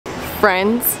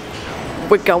Friends,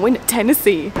 we're going to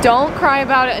Tennessee. Don't cry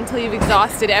about it until you've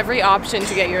exhausted every option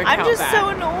to get your account back. I'm just so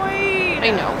annoyed. I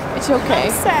know, it's okay.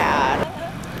 I'm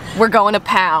sad. We're going to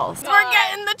Pals. We're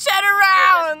getting the cheddar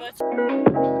round.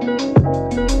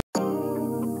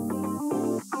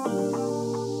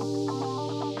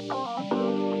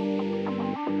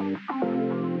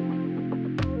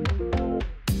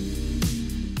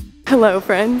 Hello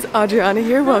friends, Adriana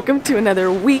here. Welcome to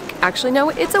another week. Actually no,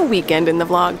 it's a weekend in the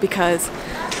vlog because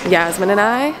Yasmin and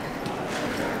I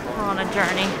We're on a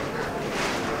journey.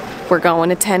 We're going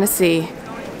to Tennessee.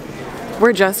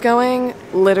 We're just going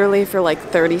literally for like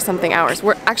 30 something hours.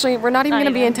 We're not even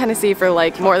gonna be in Tennessee for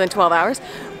like more than 12 hours.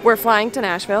 We're flying to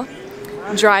Nashville,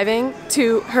 driving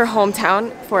to her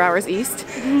hometown 4 hours east,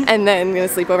 and then gonna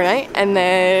sleep overnight, and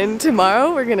then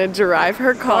tomorrow we're gonna drive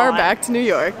her car back to New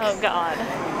York. Oh God.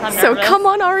 I'm so nervous. come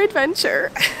on our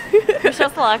adventure. Wish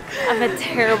us luck. I'm a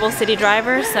terrible city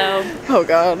driver, so. Oh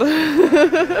God.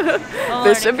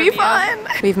 This should be fun.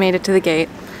 We've made it to the gate,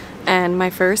 and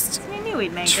my first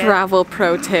travel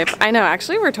pro tip. I know,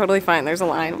 actually we're totally fine. There's a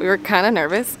line. We were kind of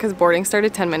nervous because boarding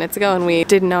started 10 minutes ago and we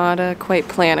did not quite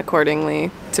plan accordingly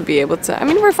to be able to, I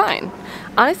mean, we're fine.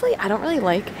 Honestly, I don't really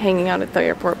like hanging out at the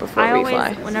airport before we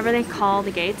fly. Whenever they call the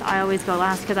gates, I always go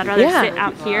last because I'd rather sit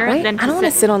out here than to I don't want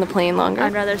to sit on the plane longer.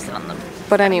 I'd rather sit on them.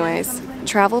 But anyways,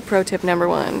 travel pro tip number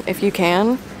 1. If you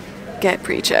can, get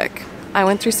pre-check. I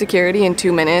went through security in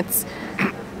 2 minutes.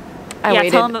 I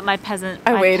waited. Tell them about my peasant.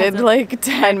 I waited like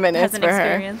 10 minutes for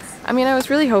her. Experience. I mean, I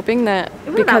was really hoping that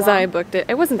because I booked it,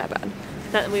 it wasn't that bad.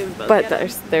 That we would both but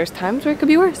there's times where it could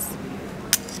be worse.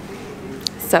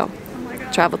 So,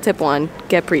 travel tip 1,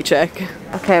 get pre-check.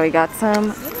 Okay, we got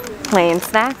some plain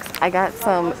snacks. I got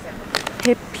some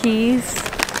hip peas.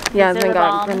 Yasmin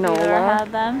got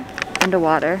granola and a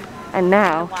water. And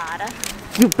now,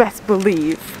 you best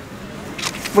believe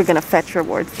we're gonna fetch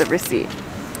rewards the receipt.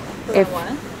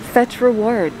 Fetch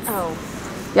rewards. Oh.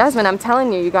 Yasmin, I'm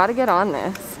telling you, you gotta get on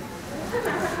this.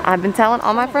 I've been telling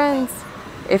all my friends.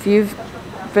 If you've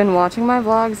been watching my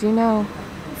vlogs, you know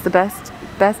it's the best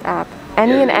app.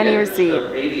 Any and any receipt.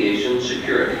 Aviation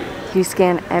security. You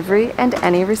scan every and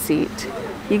any receipt.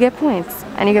 You get points,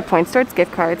 and you get points towards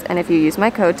gift cards. And if you use my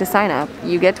code to sign up,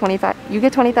 you get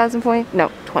 20,000 points. No,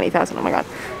 20,000. Oh my God,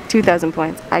 2,000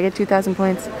 points. I get 2,000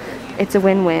 points. It's a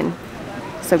win-win.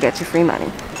 So get your free money.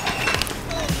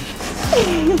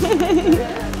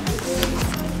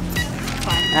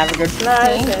 Have a good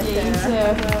flight.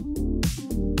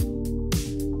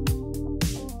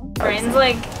 Brain's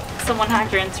like someone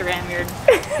hacked your Instagram, you're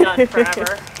done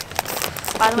forever.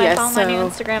 By the way, I found my new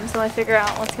Instagram, so I figure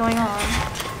out what's going on.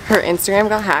 Her Instagram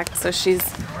got hacked, so she's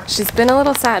been a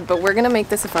little sad, but we're gonna make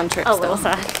this a fun trip. A little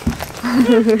sad.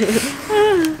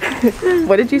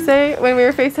 What did you say when we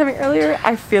were FaceTiming earlier?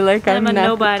 I feel like I'm a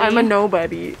nobody. I'm a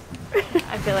nobody.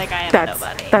 I feel like I am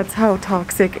nobody. That's how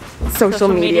toxic social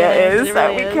media is, that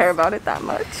really we care about it that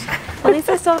much. At least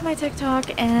I still have my TikTok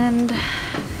and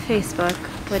Facebook.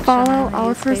 Which follow all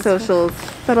of her socials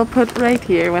that I'll put right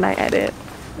here when I edit.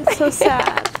 It's so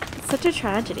sad. It's such a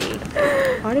tragedy.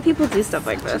 Why do people do stuff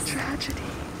like this? Tragedy.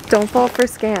 Don't fall for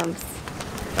scams.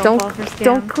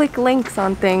 Don't click links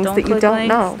on things that you don't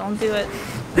know. Don't do it.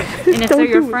 And if they're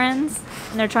your friends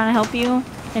and they're trying to help you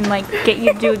and like get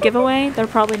you to do a giveaway, they're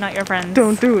probably not your friends.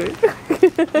 Don't do it.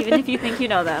 Even if you think you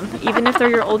know them. Even if they're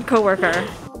your old coworker.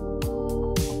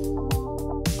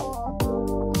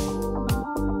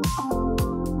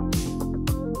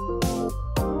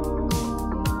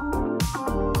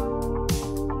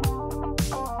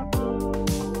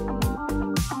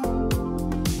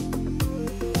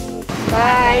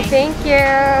 Bye, thank you.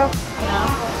 Yeah.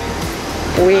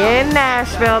 We in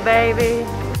Nashville, baby.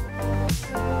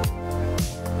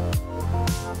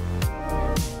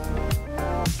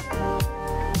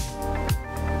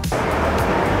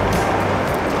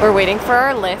 We're waiting for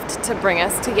our lift to bring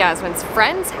us to Yasmin's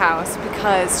friend's house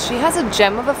because she has a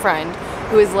gem of a friend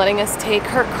who is letting us take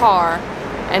her car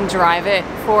and drive it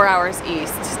 4 hours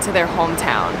east to their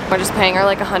hometown. We're just paying her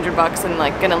like $100 and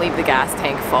like gonna leave the gas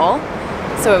tank full.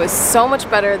 So it was so much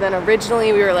better than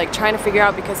originally we were like trying to figure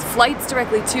out, because flights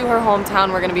directly to her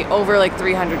hometown were gonna be over like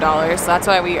 $300. So that's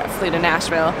why we flew to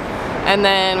Nashville. And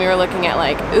then we were looking at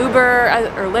like Uber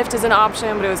or Lyft as an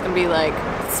option, but it was gonna be like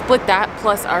split that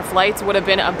plus our flights would have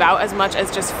been about as much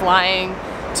as just flying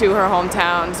to her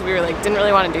hometown. So we were like, didn't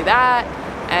really want to do that.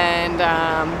 And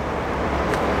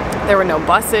there were no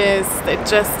buses. It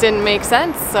just didn't make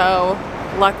sense. So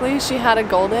luckily she had a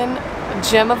golden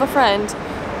gem of a friend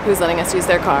who's letting us use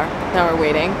their car. Now we're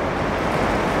waiting.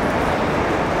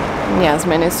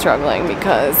 Yasmin is struggling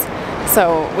because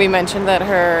So we mentioned that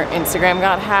her Instagram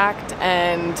got hacked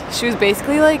and she was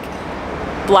basically like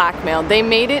blackmailed. They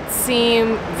made it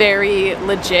seem very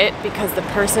legit because the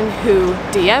person who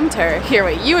DM'd her, here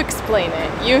wait, you explain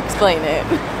it. You explain it.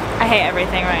 I hate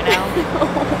everything right now.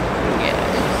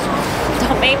 Yeah.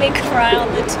 Don't make me cry on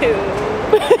the tube.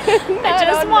 I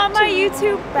just want my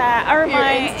YouTube back, or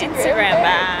my Instagram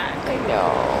back. I know.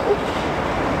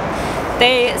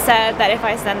 They said that if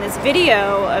I send this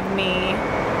video of me,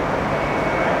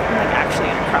 I'm like actually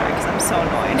gonna cry because I'm so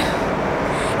annoyed.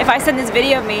 If I send this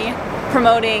video of me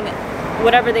promoting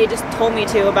whatever they just told me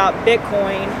to about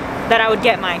Bitcoin, that I would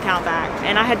get my account back.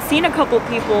 And I had seen a couple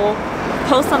people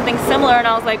post something similar and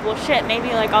I was like, well shit, maybe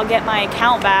like I'll get my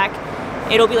account back.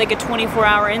 It'll be like a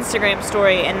 24-hour Instagram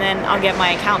story and then I'll get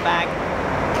my account back.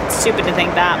 It's stupid to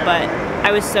think that, but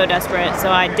I was so desperate, so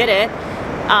I did it.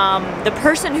 The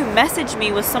person who messaged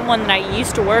me was someone that I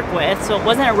used to work with, so it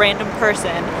wasn't a random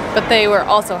person. But they were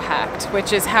also hacked,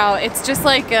 which is how, it's just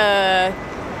like a...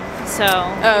 So,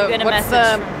 you get a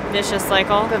message from Vicious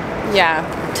Cycle? Yeah.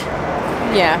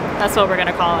 Yeah. That's what we're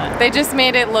gonna call it. They just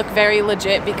made it look very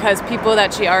legit because people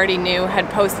that she already knew had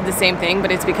posted the same thing,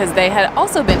 but it's because they had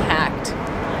also been hacked.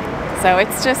 So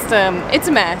it's just, it's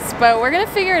a mess, but we're gonna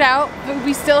figure it out.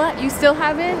 You still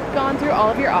haven't gone through all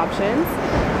of your options.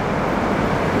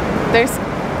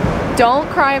 Don't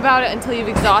cry about it until you've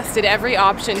exhausted every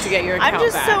option to get your account back.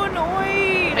 I'm just so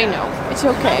annoyed. I know, it's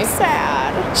okay. I'm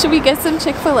sad. Should we get some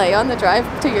Chick-fil-A on the drive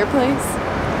to your place?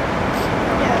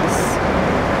 Yes.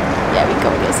 Yeah, we go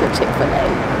get some Chick-fil-A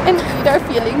and eat our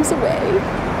feelings away.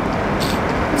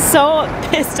 I'm so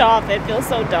pissed off. It feels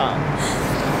so dumb.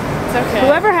 It's okay.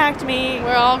 Whoever hacked me,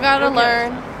 We're all gotta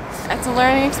learn. It's a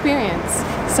learning experience.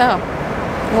 So,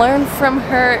 learn from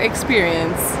her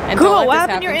experience. And cool, don't let what this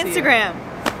happened to your happen to Instagram?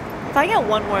 If I get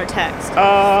one more text.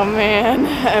 Oh man,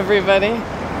 everybody.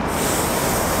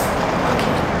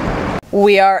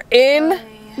 We are in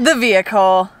the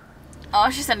vehicle. Oh,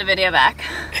 she sent a video back.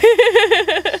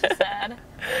 She's sad.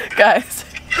 Guys.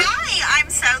 Hi, I'm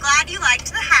so glad you liked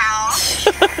the house.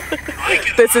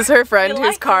 This is her friend You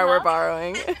whose like car it, we're huh?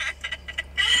 borrowing.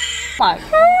 Oh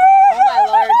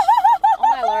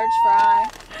my large fry.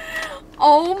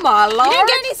 Oh my lord. You didn't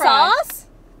get any sauce?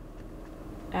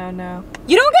 Oh no.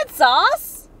 You don't get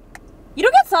sauce? You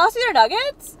don't get sauce with your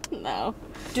nuggets? No.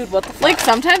 Dude, what the fuck? Like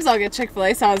sometimes I'll get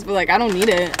Chick-fil-A sauce, but like I don't need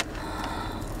it.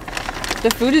 The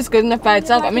food is good enough by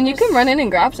itself. I mean, you can run in and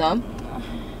grab some.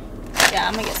 Yeah,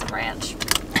 I'm gonna get some ranch.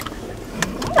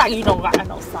 You don't got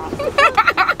no sauce.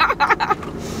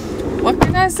 What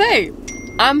can I say?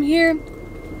 I'm here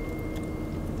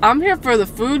for the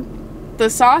food. The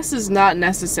sauce is not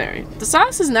necessary. The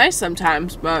sauce is nice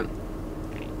sometimes, but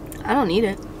I don't need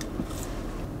it.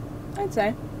 I'd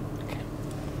say.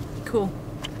 Cool.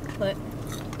 Lit.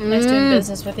 Nice doing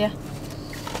business with you.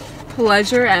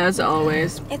 Pleasure as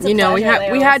always. It's a you know, we pleasure, had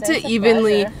they to always say. It's a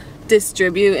evenly pleasure.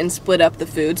 distribute and split up the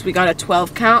foods. We got a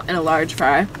 12 count and a large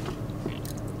fry.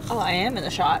 Oh, I am in the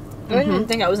shot. I didn't even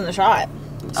think I was in the shot.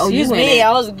 Oh, you Excuse went me, in.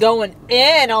 I was going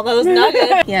in on those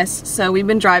nuggets. Yes, so we've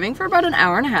been driving for about an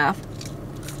hour and a half.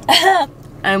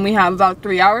 And we have about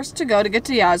 3 hours to go to get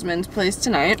to Yasmin's place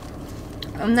tonight.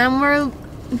 And then we're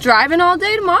driving all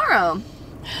day tomorrow.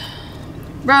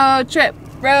 Road trip,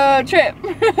 road trip,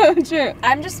 road trip.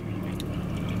 I'm just...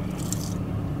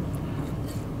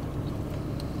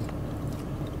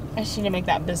 I just need to make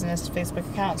that business Facebook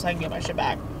account so I can get my shit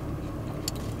back.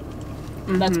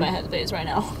 That's my headspace right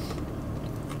now.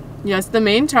 Yes, the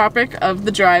main topic of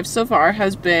the drive so far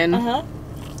has been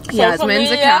Yasmin's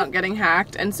media. account getting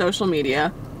hacked and social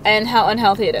media. And how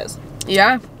unhealthy it is.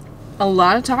 Yeah, a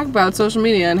lot of talk about social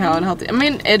media and how unhealthy. I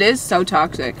mean, it is so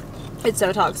toxic. It's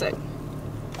so toxic.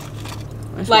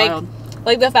 It's Like, wild.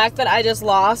 like the fact that I just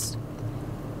lost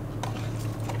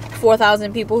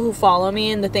 4,000 people who follow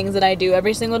me and the things that I do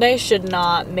every single day should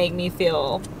not make me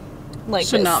feel like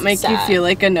Should this not make you sad. feel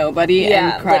like a nobody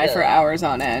Yeah, and cry for literally. hours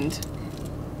on end.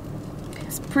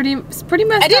 It's pretty messed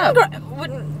I didn't up.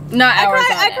 Not I hours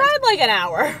cried, on I end. cried like an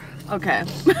hour. Okay.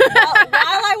 while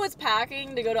I was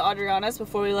packing to go to Adriana's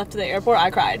before we left to the airport,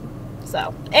 I cried.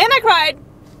 So, and I cried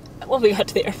when we got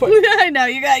to the airport. I know,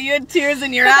 you had tears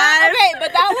in your eyes. Okay,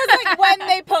 but that was like when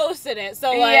they posted it. So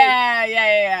like,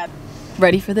 Yeah.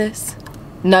 Ready for this?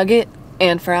 Nugget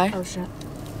and fry. oh shit.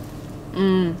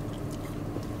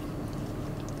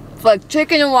 It's like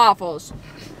chicken and waffles.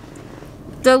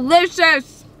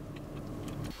 Delicious.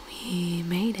 We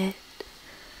made it.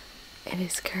 It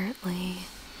is currently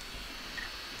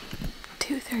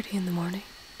 2:30 in the morning.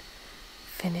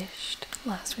 Finished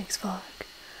last week's vlog.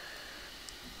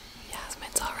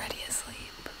 Yasmin's already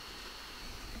asleep.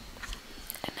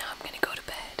 And now I'm gonna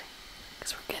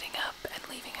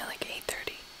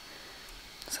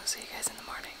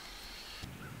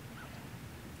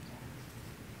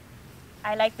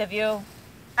I like the view.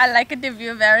 I like the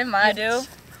view very much. You do?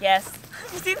 Yes.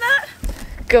 Have you seen that?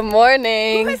 Good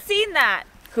morning. Who has seen that?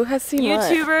 Who has seen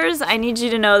what? YouTubers, I need you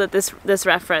to know that this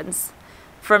reference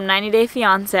from 90 Day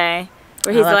Fiancé,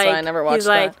 where he's that's like, why I never watched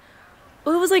that.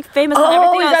 Well, it was like famous on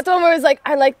everything Oh, else. that's the one where it was like,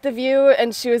 I like the view,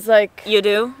 and she was like, You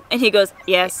do? And he goes,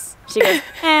 yes. She goes,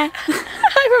 eh.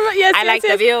 I remember, yes, I like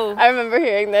the view. I remember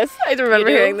hearing this. I remember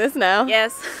do? hearing this now.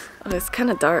 Yes. Oh, it's kind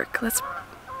of dark.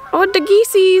 Oh, the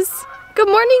geesies. Good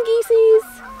morning,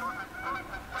 geesies.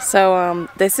 So,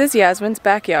 this is Yasmin's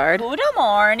backyard. Good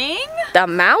morning. The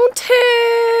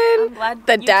mountain.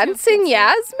 The dancing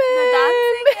Yasmin. The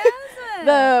dancing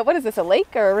Yasmin. What is this, a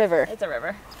lake or a river? It's a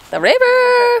river. The river.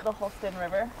 The Holston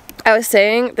River. I was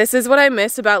saying, this is what I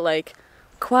miss about like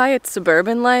quiet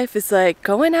suburban life, is like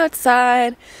going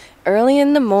outside early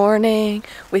in the morning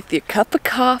with your cup of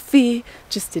coffee,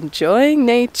 just enjoying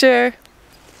nature.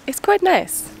 It's quite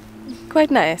nice.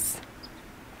 Quite nice.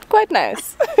 Quite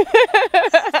nice.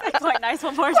 Quite nice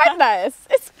one more Quite time. nice.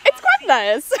 It's quite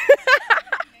nice.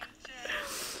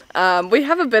 We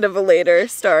have a bit of a later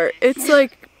start. It's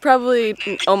like probably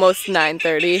almost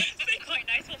 9:30.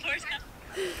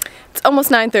 It's almost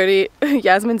 9:30.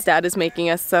 Yasmin's dad is making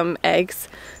us some eggs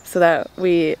so that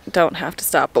we don't have to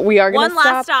stop. But we are gonna One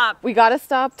last stop. We gotta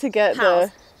stop to get Pals.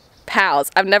 the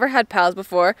pals. I've never had pals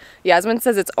before. Yasmin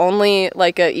says it's only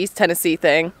like a East Tennessee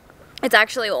thing. It's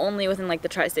actually only within like the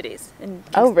Tri-Cities.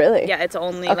 Oh, really? Yeah, it's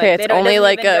only Okay, like, it's only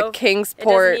like a it doesn't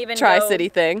Kingsport even Tri-City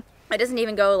thing. It doesn't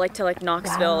even go like to like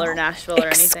Knoxville or Nashville or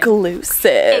anything.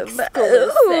 Exclusive. Exclusive.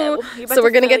 Ooh. You're about So we're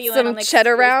to gonna fill get you in some on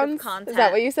cheddar exclusive rounds. Is content.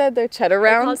 that what you said? They're cheddar They're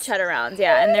rounds? called cheddar rounds,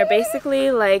 yeah, and they're basically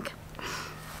like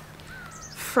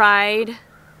fried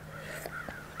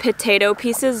potato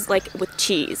pieces like with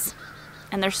cheese,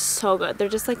 and they're so good. They're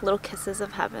just like little kisses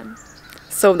of heaven.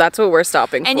 So that's what we're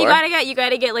stopping And for. you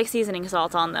gotta get like seasoning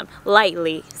salt on them,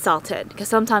 lightly salted, because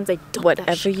sometimes they don't.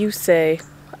 Whatever you say,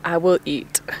 I will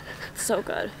eat. So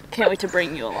good. Can't wait to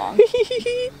bring you along.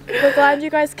 We're glad you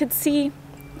guys could see.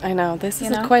 I know, this is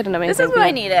know? quite an amazing This is what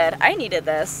I view. needed. I needed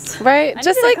this. Right? I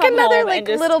Just needed like to come another home like and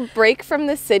just- little break from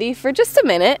the city for just a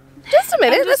minute. Just a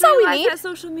minute, And just that's all we realize need. that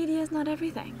social media is not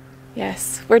everything.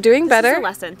 Yes, we're doing This is better. a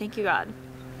lesson. Thank you, God.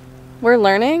 We're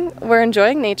learning, we're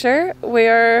enjoying nature.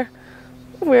 We're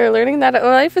learning that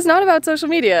life is not about social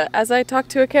media, as I talk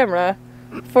to a camera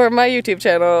for my YouTube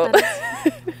channel.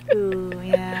 Ooh,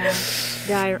 yeah.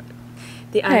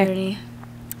 The irony.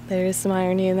 There is some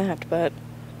irony in that, but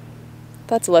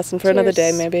that's a lesson for another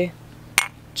day, Cheers. maybe.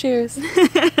 Cheers.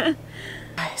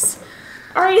 Nice.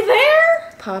 Are you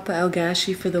there? Papa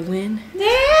Algashi for the win.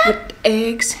 Yeah. With the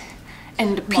eggs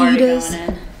and the Marty pitas. going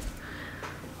in.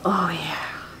 Oh yeah.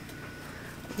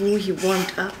 Oh, you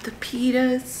warmed up the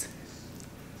pitas.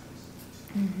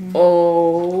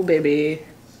 Oh, baby.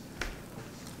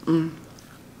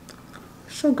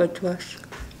 So good to us.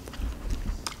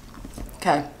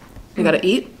 Okay, we gotta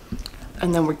eat,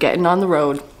 and then we're getting on the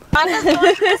road. I'm just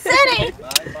going to the city.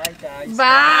 Bye, guys.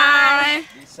 Bye.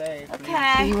 Be safe.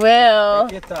 Okay. We will.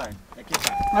 Take your time. Take your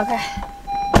time. Okay.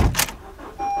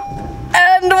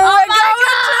 And we're Oh going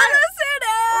to the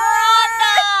city!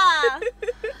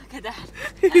 Rhonda! Look at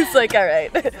that. He's like, all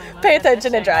right, pay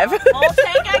attention and drive. We'll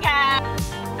take a cab.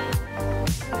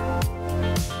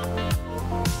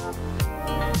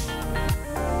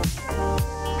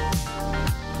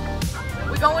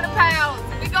 We're going to Pals.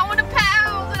 We're going to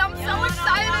Pals, and I'm so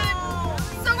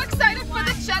excited. So excited for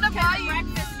the cheddar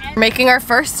bites. Making our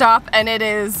first stop, and it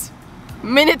is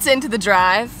minutes into the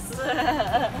drive.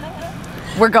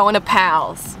 We're going to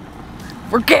Pals.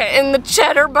 We're getting the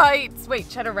cheddar bites. Wait,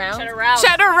 cheddar rounds? Cheddar rounds.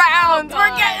 Cheddar rounds. Oh, We're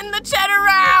God. getting the cheddar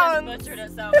rounds. Butchered it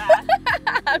so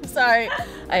bad. I'm sorry.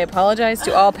 I apologize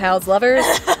to all Pals lovers.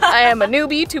 I am a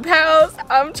newbie to Pals.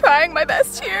 I'm trying my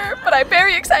best here, but I'm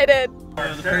very excited.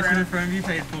 The person in front of you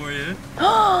paid for you. Did they?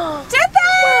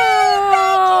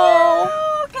 Wow.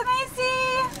 Thank you. Can I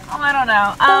see? Oh, I don't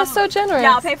know. That was so generous.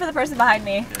 Yeah, I'll pay for the person behind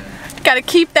me. Gotta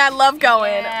keep that love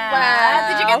going. Yeah. Wow.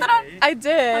 Did you get that on? I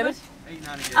did.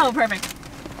 Oh, perfect.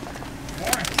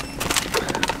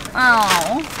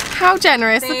 Oh. How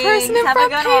generous. The person in Have a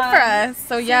front good paid one. for us.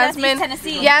 So that's Yasmin, East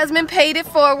Tennessee. Yasmin paid it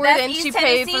forward, That's and East she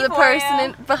paid for Tennessee the for person you.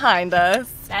 in, behind us.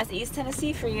 That's East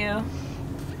Tennessee for you.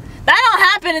 That don't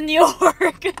happen in New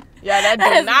York. Yeah, that That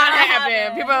did does not not happen.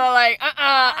 happen. People are like,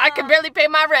 I can barely pay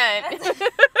my rent.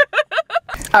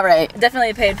 All right.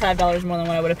 Definitely paid $5 more than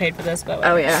what I would have paid for this, but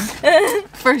Oh yeah,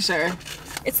 for sure.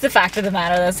 it's the fact of the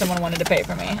matter that someone wanted to pay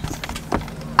for me.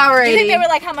 Alrighty. Do you think they were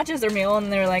like, how much is their meal?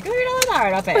 And they were like, $3,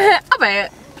 alright, I'll pay it. I'll pay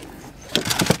it.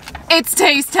 It's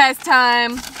taste test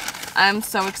time. I'm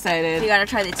so excited. You gotta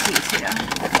try the tea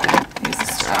too. Use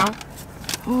a straw.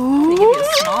 They give you a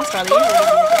small straw. They usually give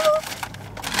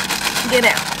you Get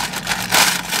out.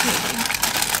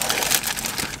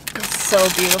 It's so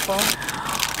beautiful.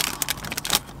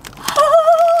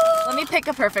 Let me pick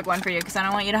a perfect one for you because I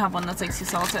don't want you to have one that's like too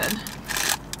salted.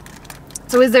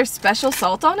 So is there special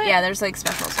salt on it? Yeah, there's like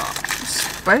special salt.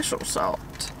 Special salt.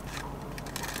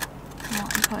 Well,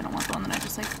 you probably don't want the one that I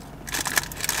just like.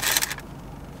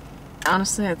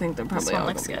 Honestly, I think they're probably one all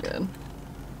looks gonna be good.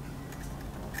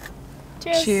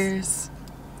 good. Cheers. Cheers.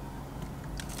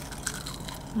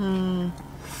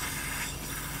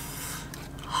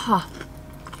 Huh.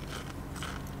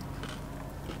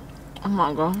 Oh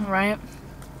my god. Right.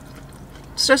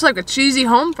 It's just like a cheesy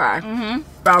home fry.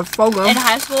 That was so good. In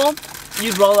high school,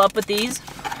 you'd roll up with these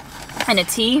and a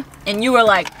tea, and you were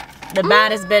like the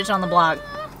baddest bitch on the block.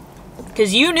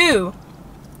 Because you knew,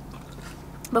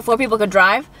 before people could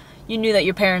drive, you knew that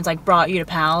your parents like brought you to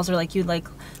pals, or like you'd like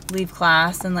leave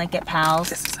class and like get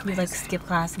pals. You'd like skip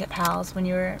class and get pals when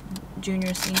you were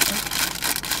junior, senior.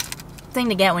 Thing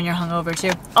to get when you're hungover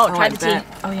too. Oh, try the tea.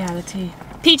 Oh yeah, the tea.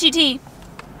 Peachy tea.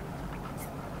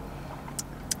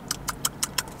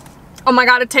 Oh my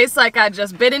god, it tastes like I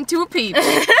just bit into a peach.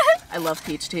 I love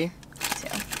peach tea. Too.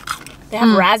 They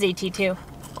have Razzie tea too.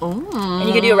 Oh. And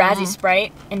you could do a Razzie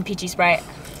Sprite and Peachy Sprite.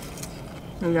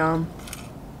 Yum.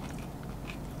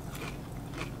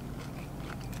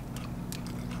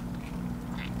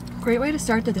 Great way to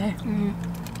start the day.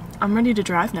 I'm ready to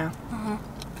drive now.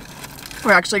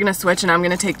 We're actually gonna switch, and I'm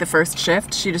gonna take the first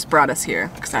shift. She just brought us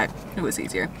here because it was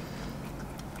easier.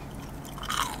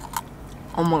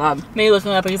 Oh my god! Me looking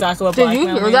up exactly what black Did you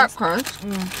mail hear means. that crunch?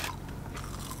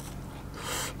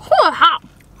 Ha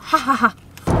ha!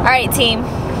 All right, team.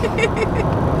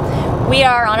 We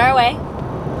are on our way.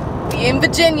 We in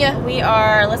Virginia. We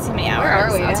are. Let's see how many hours. Where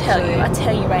are we, I'll tell you. actually? I'll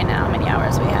tell you right now how many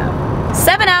hours we have.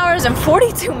 7 hours and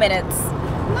 42 minutes.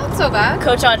 Not so bad.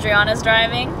 Coach Adriana's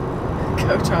driving.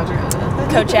 Coach Adriana.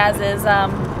 Coach Az's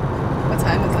What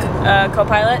time is it?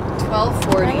 co-pilot.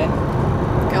 12:40.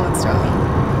 Going strong.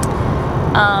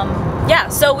 Yeah,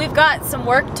 so we've got some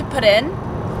work to put in.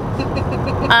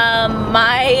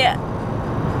 My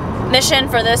mission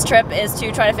for this trip is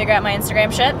to try to figure out my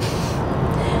Instagram shit.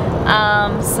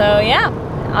 So yeah,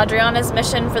 Adriana's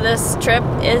mission for this trip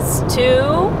is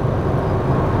to...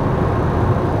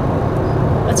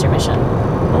 What's your mission?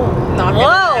 Not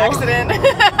Whoa. an accident.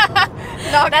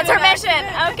 That's her mission.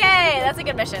 Okay, that's a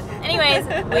good mission. Anyways,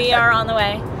 we are on the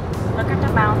way. Look at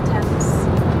the mountains.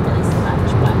 Can't really see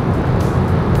much, but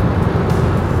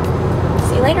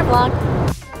see you later, vlog.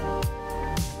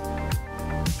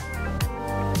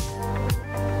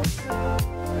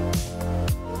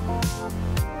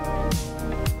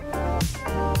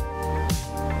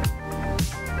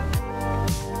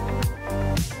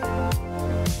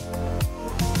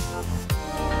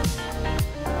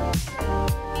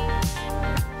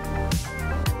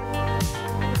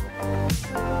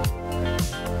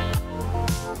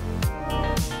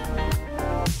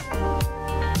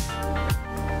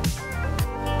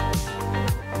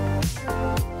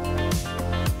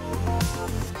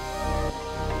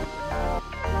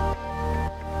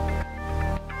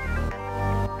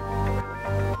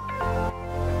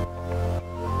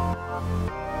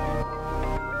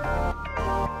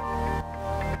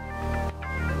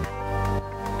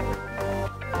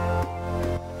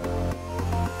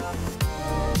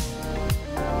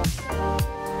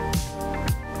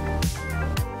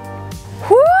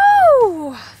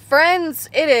 Woo! Friends,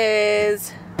 it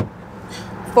is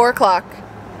 4 o'clock.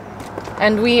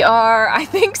 And we are, I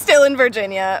think, still in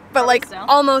Virginia, but like still.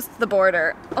 almost the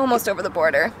border, almost over the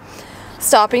border.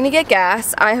 Stopping to get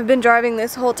gas. I have been driving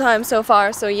this whole time so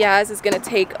far, so Yaz is gonna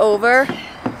take over.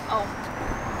 Oh.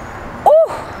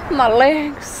 Oh, my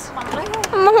legs. My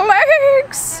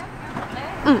legs.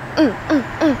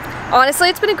 Honestly,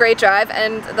 it's been a great drive,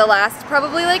 and the last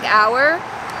probably like hour,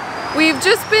 we've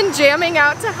just been jamming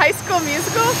out to High School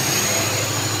Musical.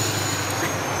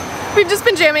 We've just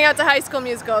been jamming out to High School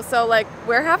Musical, so like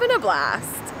we're having a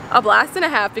blast and a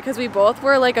half, because we both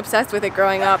were like obsessed with it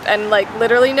growing up and like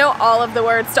literally know all of the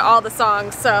words to all the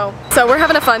songs. So we're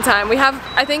having a fun time. We have,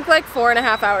 I think, like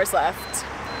 4.5 hours left.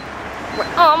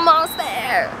 We're almost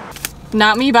there.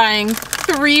 Not me buying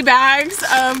 3 bags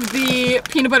of the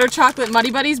peanut butter chocolate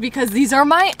Muddy Buddies, because these are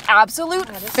my absolute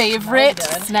favorite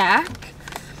snack.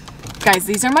 Guys,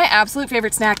 these are my absolute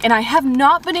favorite snack, and I have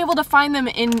not been able to find them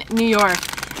in New York.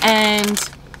 And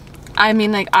I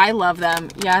mean, like, I love them.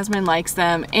 Yasmin likes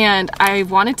them, and I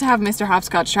wanted to have Mr.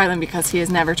 Hopscotch try them because he has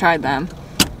never tried them.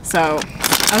 So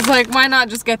I was like, why not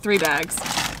just get 3 bags?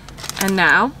 And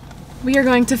now we are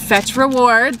going to fetch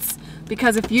rewards,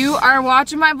 because if you are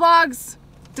watching my vlogs,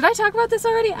 Did I talk about this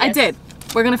already? Yes. I did.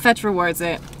 We're gonna fetch rewards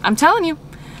it. I'm telling you.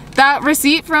 That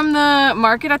receipt from the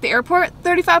market at the airport,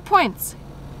 35 points.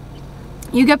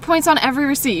 You get points on every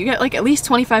receipt. You get like at least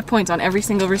 25 points on every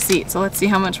single receipt. So let's see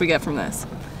how much we get from this.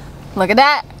 Look at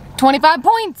that, 25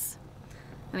 points.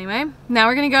 Anyway, now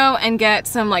we're gonna go and get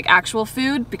some like actual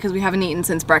food because we haven't eaten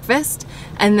since breakfast.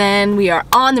 And then we are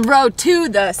on the road to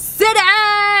the city.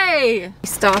 We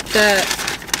stopped at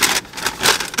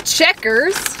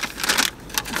Checkers. Is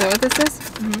that what this is?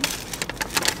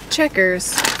 Mm-hmm.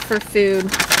 Checkers for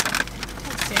food.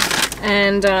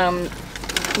 And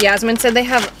Yasmin said they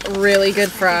have really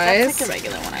good fries. That's like a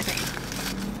regular one, I think.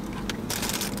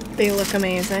 They look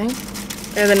amazing.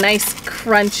 They're the nice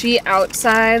crunchy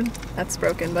outside. That's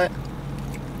broken, but.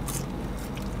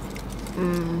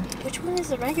 Which one is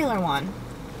the regular one?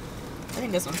 I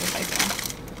think this one's the spicy one.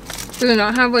 Does it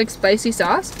not have like spicy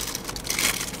sauce?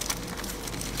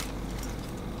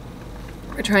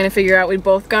 We're trying to figure out. We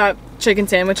both got chicken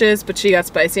sandwiches, but she got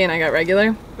spicy and I got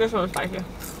regular. This one's spicy.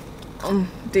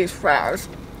 These fries.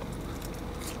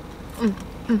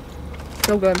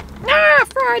 So good. Ah,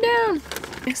 fry down.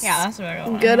 Yeah, that's the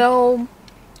regular one. Good old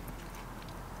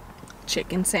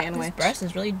chicken sandwich. This breast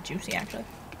is really juicy, actually.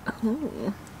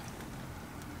 Ooh.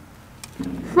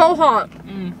 So hot.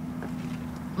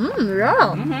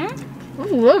 Yeah.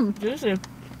 Good. Juicy.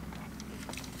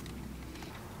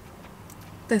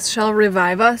 This shall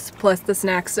revive us, plus the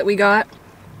snacks that we got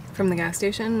from the gas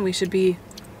station. We should be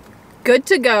good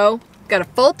to go. Got a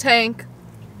full tank.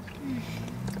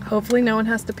 Hopefully no one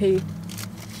has to pee.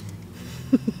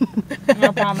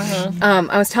 No promises.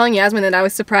 I was telling Yasmin that I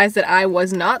was surprised that I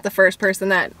was not the first person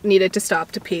that needed to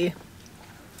stop to pee.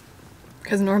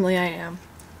 Because normally I am.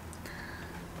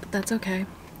 But that's okay.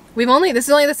 This is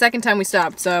only the second time we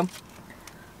stopped, so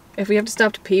if we have to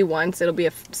stop to pee once, it'll be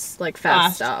a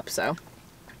fast stop, so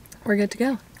we're good to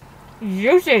go.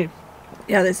 Juicy.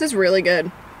 Yeah, this is really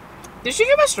good. Did she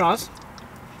give us straws?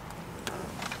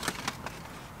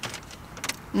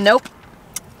 Nope.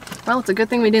 Well, it's a good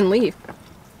thing we didn't leave.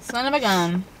 Son of a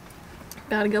gun.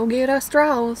 Gotta go get us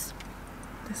straws.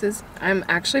 I'm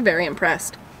actually very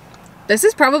impressed. This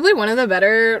is probably one of the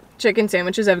better chicken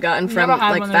sandwiches I've gotten from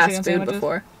like fast food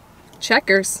before.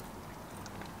 Checkers.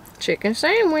 Chicken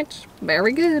sandwich.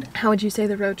 Very good. How would you say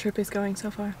the road trip is going so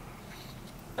far?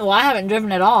 Well, I haven't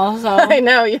driven at all, so. I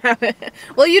know, you haven't.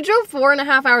 Well, you drove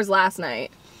 4.5 hours last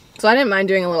night. So I didn't mind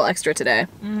doing a little extra today.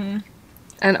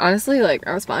 And honestly, like,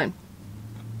 I was fine.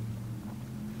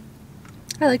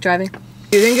 I like driving.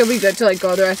 Do you think it'll be good to like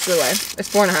go the rest of the way? It's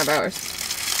 4.5 hours.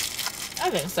 I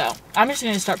think so. I'm just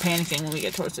gonna start panicking when we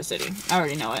get towards the city. I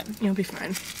already know it. You'll be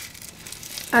fine.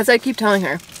 As I keep telling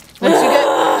her,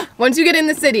 once you get in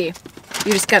the city,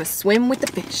 you just gotta swim with the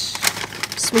fish.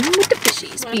 Swim with the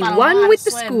fishies. Be one with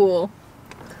the school.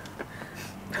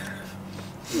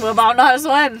 What about not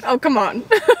swim? Oh, come on.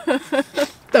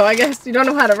 Though I guess you don't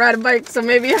know how to ride a bike, so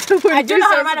maybe I wouldn't I do know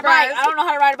how to ride surprised. a bike. I don't know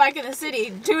how to ride a bike in the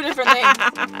city. Two different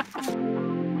things.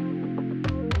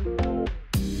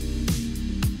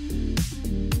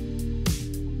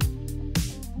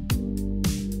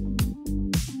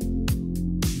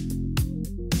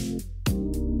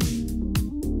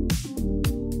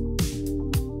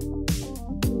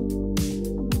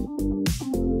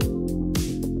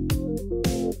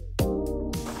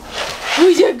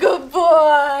 Who's a good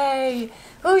boy?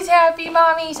 Who's happy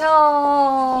mommy's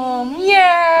home?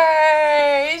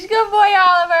 Yay! It's good boy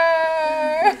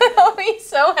Oliver! Oh, he's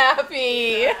so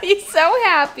happy. He's so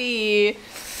happy.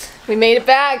 We made it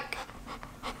back.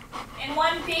 In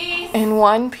one piece. In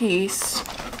one piece.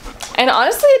 And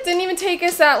honestly, it didn't even take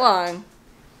us that long.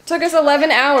 It took us 11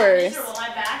 hours. My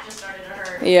back just started to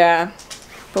hurt. Yeah,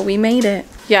 but we made it.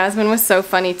 Yasmin was so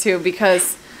funny too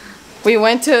because we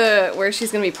went to where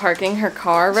she's gonna be parking her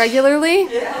car regularly,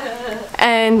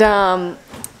 and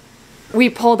we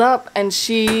pulled up and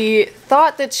she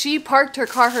thought that she parked her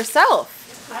car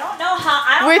herself. I don't know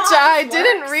how. Which I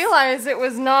didn't realize it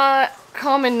was not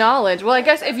common knowledge. Well, I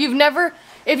guess if you've never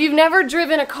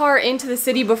driven a car into the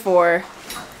city before,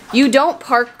 you don't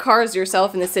park cars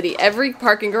yourself in the city. Every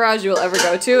parking garage you will ever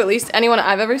go to, at least anyone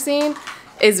I've ever seen,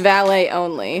 is valet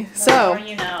only. So,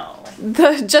 you know.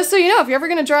 Just so you know, if you're ever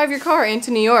gonna drive your car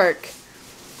into New York,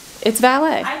 it's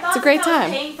valet. It's a great time. I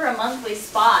was paying for a monthly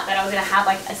spot that I was gonna have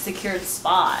like a secured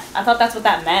spot. I thought that's what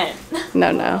that meant.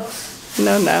 No, no,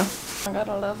 no, no. I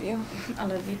gotta love you. I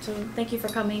love you too. Thank you for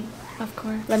coming. Of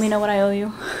course. Let me know what I owe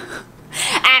you.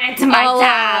 Add it to my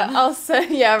tab. I'll say,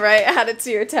 yeah, right. Add it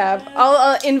to your tab.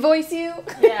 I'll invoice you.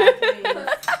 Yeah, please.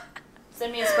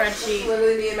 Send me a spreadsheet.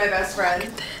 Literally me and my best friend.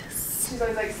 She's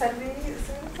always like, send me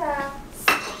tabs.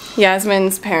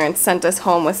 Yasmin's parents sent us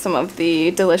home with some of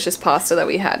the delicious pasta that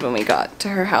we had when we got to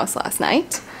her house last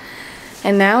night.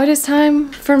 And now it is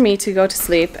time for me to go to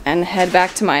sleep and head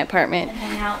back to my apartment. And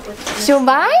hang out with So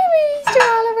bye, Mr.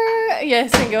 Oliver.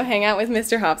 Yes, and go hang out with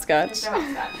Mr. Hopscotch.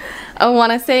 I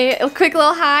want to say a quick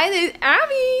little hi. There's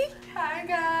Abby. Hi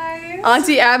guys.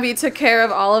 Auntie Abby took care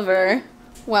of Oliver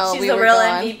while She's we the were real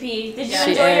gone. MVP. Did you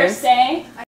She enjoy your is. stay?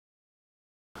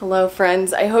 Hello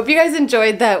friends, I hope you guys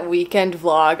enjoyed that weekend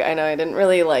vlog. I know I didn't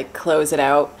really like close it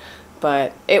out,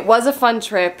 but it was a fun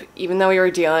trip even though we were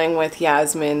dealing with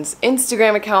Yasmin's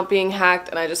Instagram account being hacked,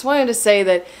 and I just wanted to say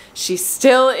that she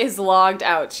still is logged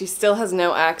out. She still has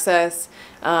no access,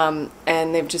 and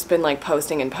they've just been like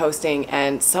posting and posting,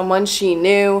 and someone she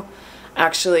knew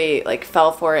actually like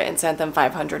fell for it and sent them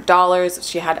 $500.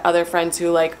 She had other friends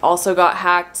who like also got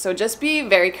hacked, so just be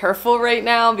very careful right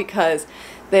now because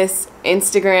this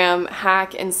Instagram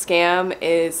hack and scam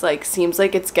is like, seems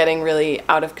like it's getting really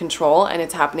out of control, and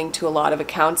it's happening to a lot of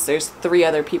accounts. There's 3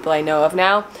 other people I know of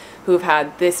now who've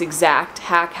had this exact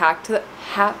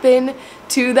happen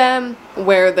to them,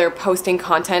 where they're posting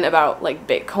content about like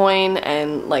Bitcoin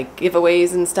and like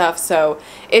giveaways and stuff. So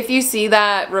if you see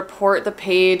that, report the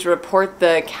page, report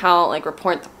the account, like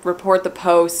report the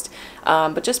post,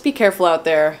 but just be careful out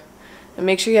there. And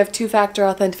make sure you have 2-factor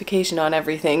authentication on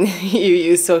everything you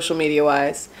use social media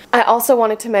wise. I also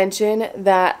wanted to mention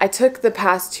that I took the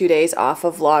past 2 days off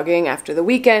of vlogging after the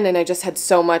weekend, and I just had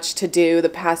so much to do the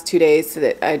past 2 days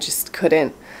that I just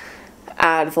couldn't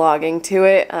add vlogging to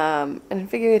it, and I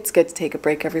figure it's good to take a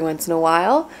break every once in a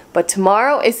while. But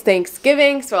tomorrow is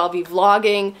Thanksgiving, so I'll be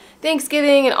vlogging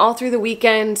Thanksgiving and all through the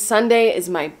weekend. Sunday is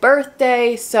my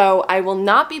birthday, so I will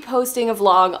not be posting a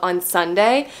vlog on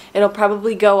Sunday. It'll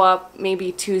probably go up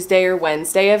maybe Tuesday or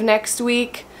Wednesday of next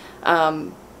week.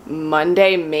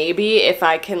 Monday maybe, if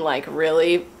I can like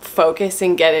really focus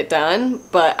and get it done,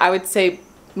 but I would say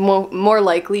more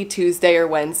likely Tuesday or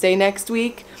Wednesday next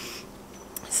week.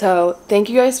 So thank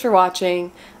you guys for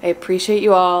watching. I appreciate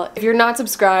you all. If you're not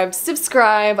subscribed,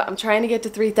 subscribe. I'm trying to get to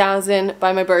 3,000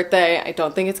 by my birthday. I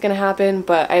don't think it's gonna happen,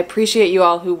 but I appreciate you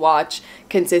all who watch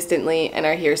consistently and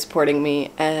are here supporting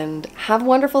me. And have a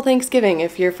wonderful Thanksgiving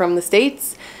if you're from the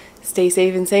States. Stay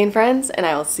safe and sane, friends, and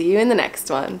I will see you in the next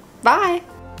one. Bye!